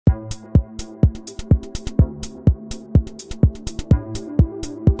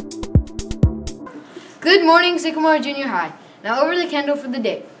Good morning, Sycamore Junior High. Now over to Kendall for the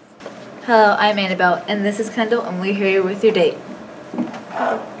date. Hello, I'm Annabelle, and this is Kendall, and we're here with your date.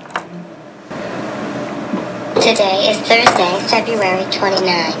 Today is Thursday, February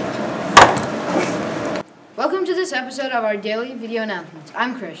 29. Welcome to this episode of our daily video announcements.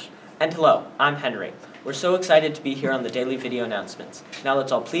 I'm Krish. And hello, I'm Henry. We're so excited to be here on the daily video announcements. Now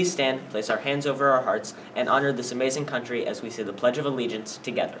let's all please stand, place our hands over our hearts, and honor this amazing country as we say the Pledge of Allegiance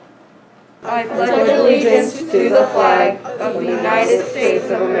together. I pledge allegiance to the flag of the United States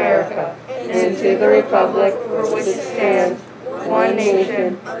of America and to the republic for which it stands, one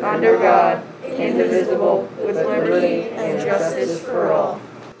nation, under God, indivisible, with liberty and justice for all.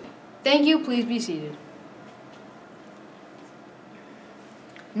 Thank you. Please be seated.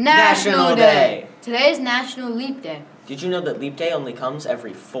 National Day. Today is National Leap Day. Did you know that Leap Day only comes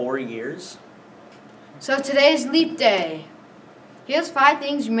every 4 years? So today is Leap Day. Here's 5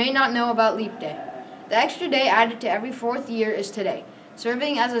 things you may not know about Leap Day. The extra day added to every 4th year is today,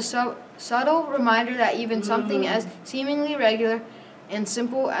 serving as a subtle reminder that even something as seemingly regular and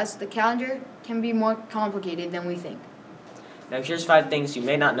simple as the calendar can be more complicated than we think. Now here's 5 things you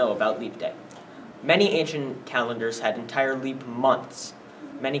may not know about Leap Day. Many ancient calendars had entire leap months.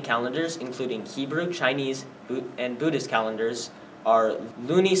 Many calendars, including Hebrew, Chinese, and Buddhist calendars, are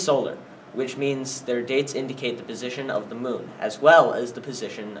lunisolar, which means their dates indicate the position of the moon, as well as the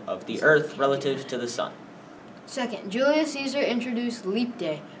position of the earth relative to the sun. Second, Julius Caesar introduced Leap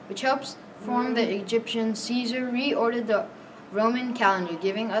Day, which helps form the Egyptian. Caesar reordered the Roman calendar,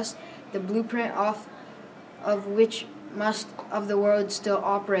 giving us the blueprint of which most of the world still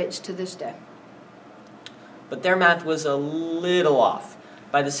operates to this day. But their math was a little off.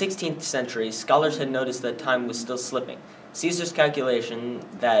 By the 16th century, scholars had noticed that time was still slipping. Caesar's calculation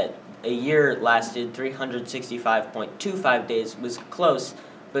that a year lasted 365.25 days was close,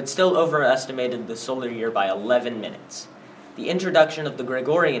 but still overestimated the solar year by 11 minutes. The introduction of the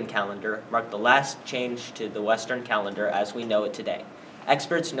Gregorian calendar marked the last change to the Western calendar as we know it today.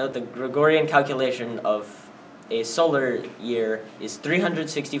 Experts note the Gregorian calculation of a solar year is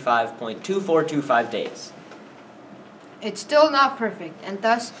 365.2425 days. It's still not perfect, and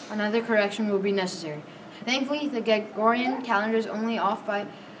thus another correction will be necessary. Thankfully, the Gregorian calendar is only off by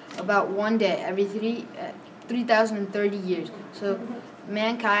about 1 day every 3,030 years, so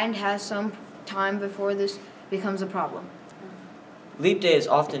mankind has some time before this becomes a problem. Leap Day is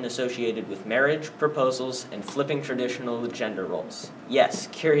often associated with marriage, proposals, and flipping traditional gender roles. Yes,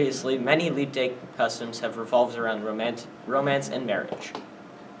 curiously, many Leap Day customs have revolved around romance and marriage.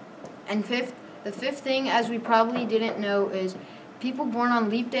 And the fifth thing, as we probably didn't know, is people born on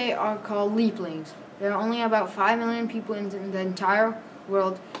Leap Day are called leaplings. There are only about 5 million people in the entire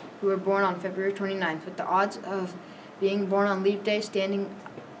world who were born on February 29th, with the odds of being born on Leap Day standing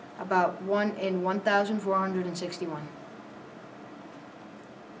about 1 in 1,461.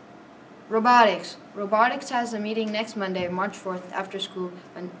 Robotics. Robotics has a meeting next Monday, March 4th, after school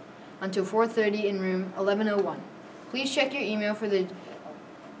until 4:30 in room 1101. Please check your email for the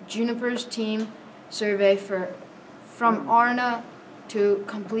Juniper's team survey from Arna to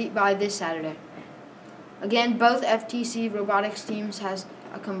complete by this Saturday. Again, both FTC robotics teams has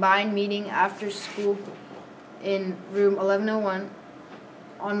a combined meeting after school in room 1101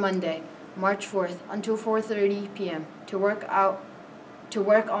 on Monday, March 4th, until 4:30 p.m. to work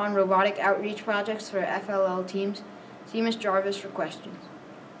on robotic outreach projects for FLL teams. See Ms. Jarvis for questions.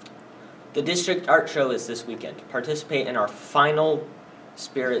 The District Art Show is this weekend. Participate in our final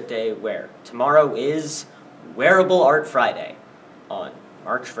Spirit Day wear. Tomorrow is Wearable Art Friday on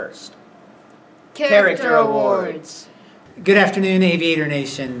March 1st. Character Awards. Good afternoon, Aviator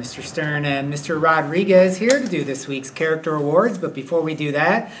Nation. Mr. Stern and Mr. Rodriguez here to do this week's Character Awards. But before we do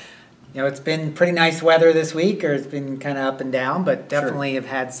that, it's been pretty nice weather this week, or it's been kind of up and down, but definitely have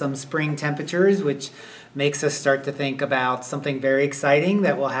had some spring temperatures, which makes us start to think about something very exciting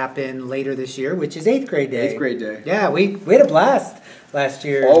that will happen later this year, which is 8th grade day. 8th grade day. Yeah, we had a blast last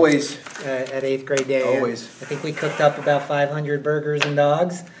year. Always. At 8th grade day. Always. I think we cooked up about 500 burgers and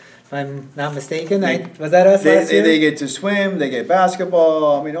dogs, if I'm not mistaken. Was that us last year? They get to swim, they get basketball,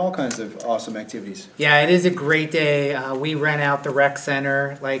 all kinds of awesome activities. Yeah, it is a great day. We rent out the rec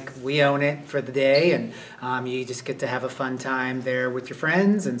center, we own it for the day, and you just get to have a fun time there with your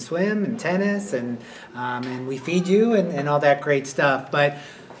friends and swim and tennis, and we feed you and all that great stuff. But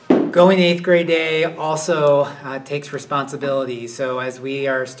Going to 8th grade day also takes responsibility. So as we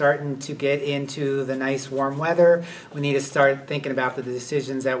are starting to get into the nice warm weather, we need to start thinking about the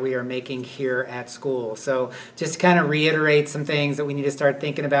decisions that we are making here at school. So just to kind of reiterate some things that we need to start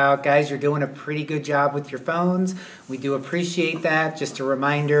thinking about. Guys, you're doing a pretty good job with your phones. We do appreciate that. Just a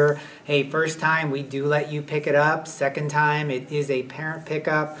reminder, hey, first time we do let you pick it up. Second time it is a parent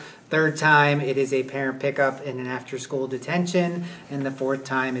pickup. Third time, it is a parent pickup and an after-school detention, and the fourth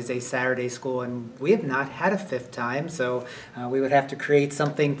time is a Saturday school. And we have not had a fifth time, so we would have to create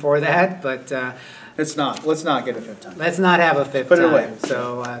something for that. But Let's not get a fifth time. let's not have a fifth Put it time. away.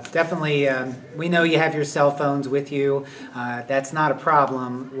 So definitely, we know you have your cell phones with you. That's not a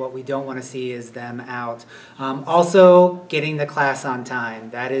problem. What we don't want to see is them out. Also, getting the class on time.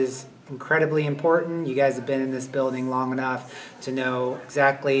 That is incredibly important. You guys have been in this building long enough to know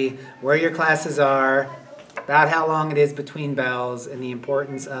exactly where your classes are, about how long it is between bells, and the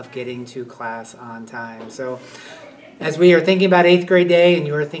importance of getting to class on time. So as we are thinking about 8th grade day and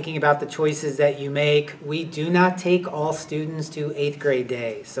you are thinking about the choices that you make, we do not take all students to 8th grade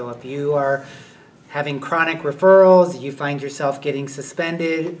day. So if you are having chronic referrals, you find yourself getting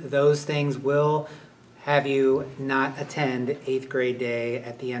suspended, those things will have you not attend 8th grade day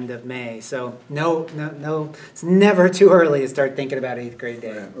at the end of May. So no, it's never too early to start thinking about 8th grade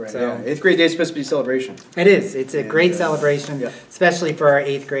day. Right. So Yeah. 8th grade day is supposed to be a celebration. it is. It's a great celebration, Yep. especially for our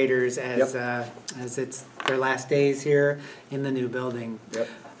 8th graders as it's their last days here in the new building.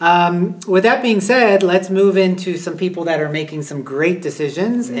 Yep. With that being said, let's move into some people that are making some great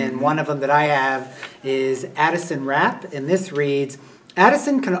decisions. And one of them that I have is Addison Rapp, and this reads,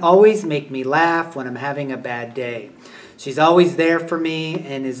 Addison can always make me laugh when I'm having a bad day. She's always there for me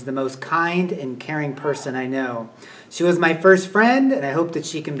and is the most kind and caring person I know. She was my first friend, and I hope that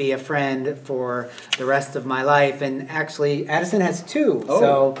she can be a friend for the rest of my life. And actually, Addison has two,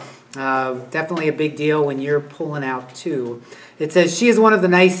 so definitely a big deal when you're pulling out two. It says, she is one of the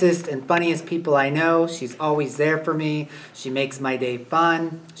nicest and funniest people I know. She's always there for me. She makes my day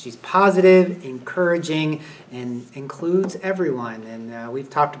fun. She's positive, encouraging, and includes everyone. And we've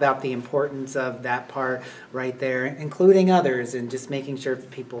talked about the importance of that part right there, including others and just making sure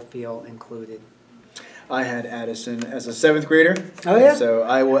people feel included. I had Addison as a 7th grader. Oh, yeah? So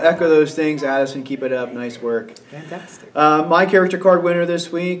I will echo those things. Addison, keep it up. Nice work. Fantastic. My character card winner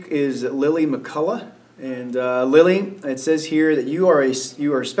this week is Lily McCullough. And Lily, it says here that you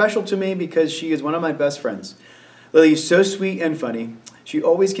are special to me because she is one of my best friends. Lily is so sweet and funny. She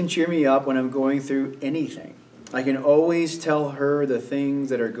always can cheer me up when I'm going through anything. I can always tell her the things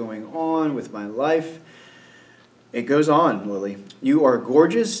that are going on with my life. It goes on, Lily. You are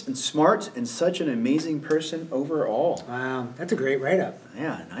gorgeous and smart and such an amazing person overall. Wow, that's a great write-up.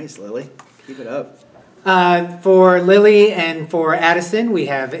 Yeah, nice, Lily. Keep it up. For Lily and for Addison, we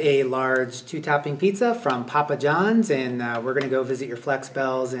have a large 2-topping pizza from Papa John's, and we're going to go visit your Flex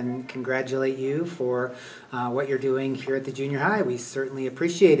Bells and congratulate you for what you're doing here at the junior high. We certainly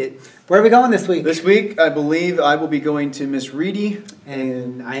appreciate it. Where are we going this week? This week, I believe I will be going to Miss Reedy.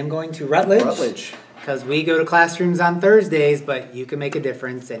 And I am going to Rutledge. Because we go to classrooms on Thursdays, but you can make a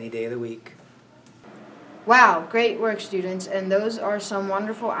difference any day of the week. Wow, great work, students, and those are some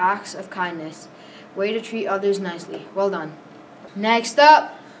wonderful acts of kindness. Way to treat others nicely. Well done. Next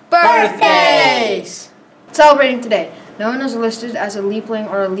up, birthdays! Celebrating today. No one is listed as a leapling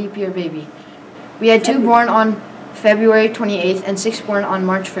or a leap year baby. We had 2 born on February 28th and 6 born on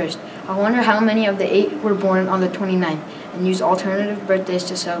March 1st. I wonder how many of the 8 were born on the 29th and use alternative birthdays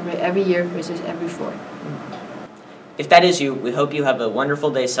to celebrate every year versus every 4. If that is you, we hope you have a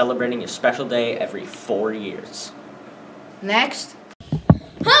wonderful day celebrating your special day every 4 years. Next.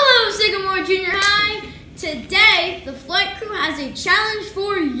 Hello, Sycamore Junior High! Today, the flight crew has a challenge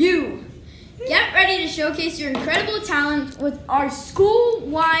for you. Get ready to showcase your incredible talent with our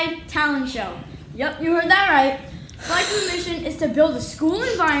school-wide talent show. Yep, you heard that right. Flight crew mission is to build a school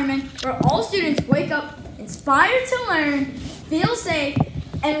environment where all students wake up inspired to learn, feel safe,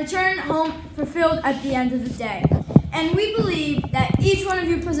 and return home fulfilled at the end of the day. And we believe that each one of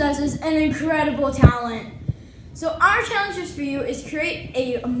you possesses an incredible talent. So our challenge for you is create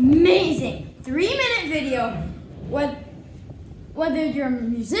an amazing 3-minute video, whether you're a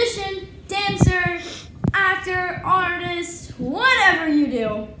musician, dancer, actor, artist, whatever you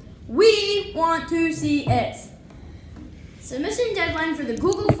do, we want to see it. Submission deadline for the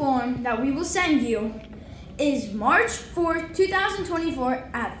Google form that we will send you is March 4th, 2024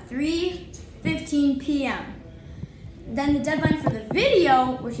 at 3:15 p.m. Then the deadline for the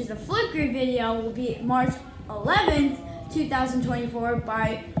video, which is the Flipgrid video, will be March 11th, 2024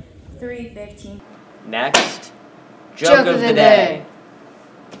 by 3:15. Next, joke of the day.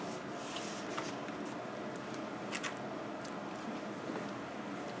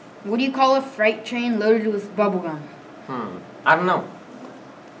 What do you call a freight train loaded with bubblegum? I don't know.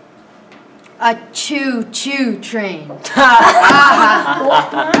 A choo-choo train. I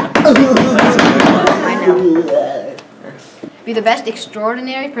know. Be the best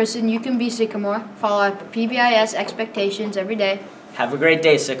extraordinary person you can be, Sycamore. Follow up PBIS expectations every day. Have a great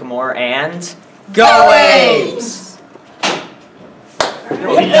day, Sycamore, and go Waves! You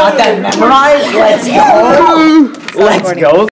got that memorized? Let's go! Let's go.